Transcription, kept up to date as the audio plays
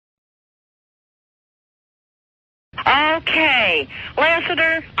Okay.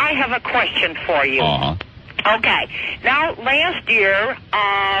 Lassiter, I have a question for you. Uh-huh. Okay. Now, last year,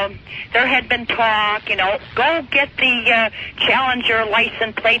 there had been talk, go get the Challenger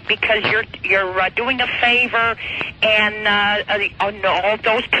license plate because you're doing a favor, and all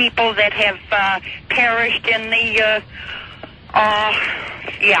those people that have perished in the,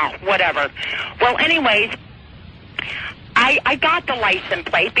 whatever. Well, anyways, I got the license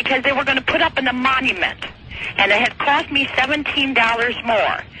plate because they were going to put up in the monument, and it had cost me $17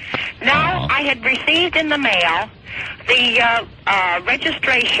 more. Now, I had received in the mail the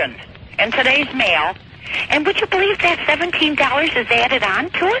registration in today's mail, and would you believe that $17 is added on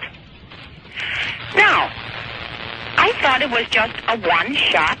to it? Now, I thought it was just a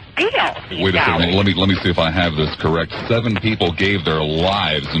one-shot deal. Wait a second. Let me see if I have this correct. 7 people gave their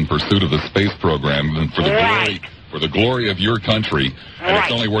lives in pursuit of the space program, and for the glory of your country, and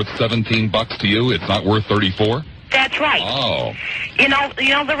it's only worth $17 to you. It's not worth 34. That's right. Oh. You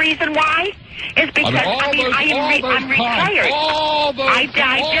know the reason why? Is because I'm retired. I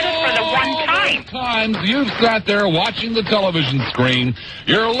did it for the one time. Times you've sat there watching the television screen,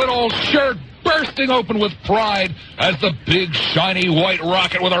 your little shirt bursting open with pride as the big shiny white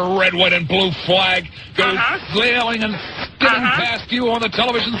rocket with a red, white, and blue flag goes sailing and skimming past you on the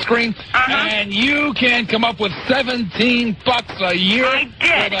television screen, and you can come up with $17 a year I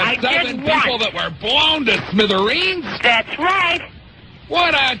did. for the 7 people that were blown to smithereens? That's right.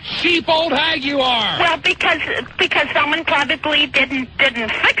 What a cheap old hag you are! Well, because someone probably didn't fix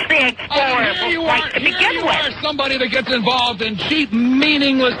the Explorer to begin with. Somebody that gets involved in cheap,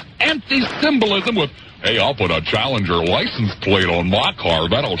 meaningless, empty symbolism with, hey, I'll put a Challenger license plate on my car.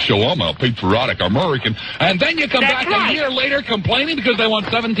 That'll show I'm a patriotic American. And then you come back a year later complaining because they want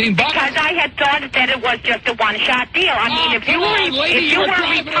 $17. Because I had thought that it was just a one-shot deal. I mean, if you were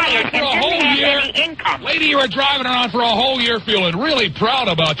retired and didn't have any income. Lady, you were driving around for a whole year feeling really proud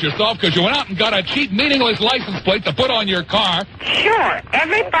about yourself because you went out and got a cheap, meaningless license plate to put on your car. Sure.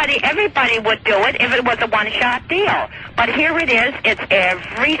 Everybody would do it if it was a one-shot deal. But here it is. It's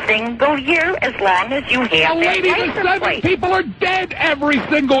every single year as long as you have that license the 7 people are dead every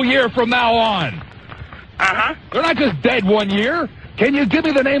single year from now on. They're not just dead one year. Can you give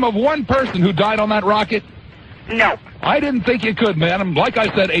me the name of one person who died on that rocket? No. I didn't think you could, man. Like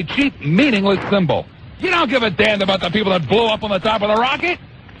I said, a cheap, meaningless symbol. You don't give a damn about the people that blew up on the top of the rocket?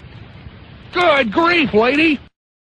 Good grief, lady.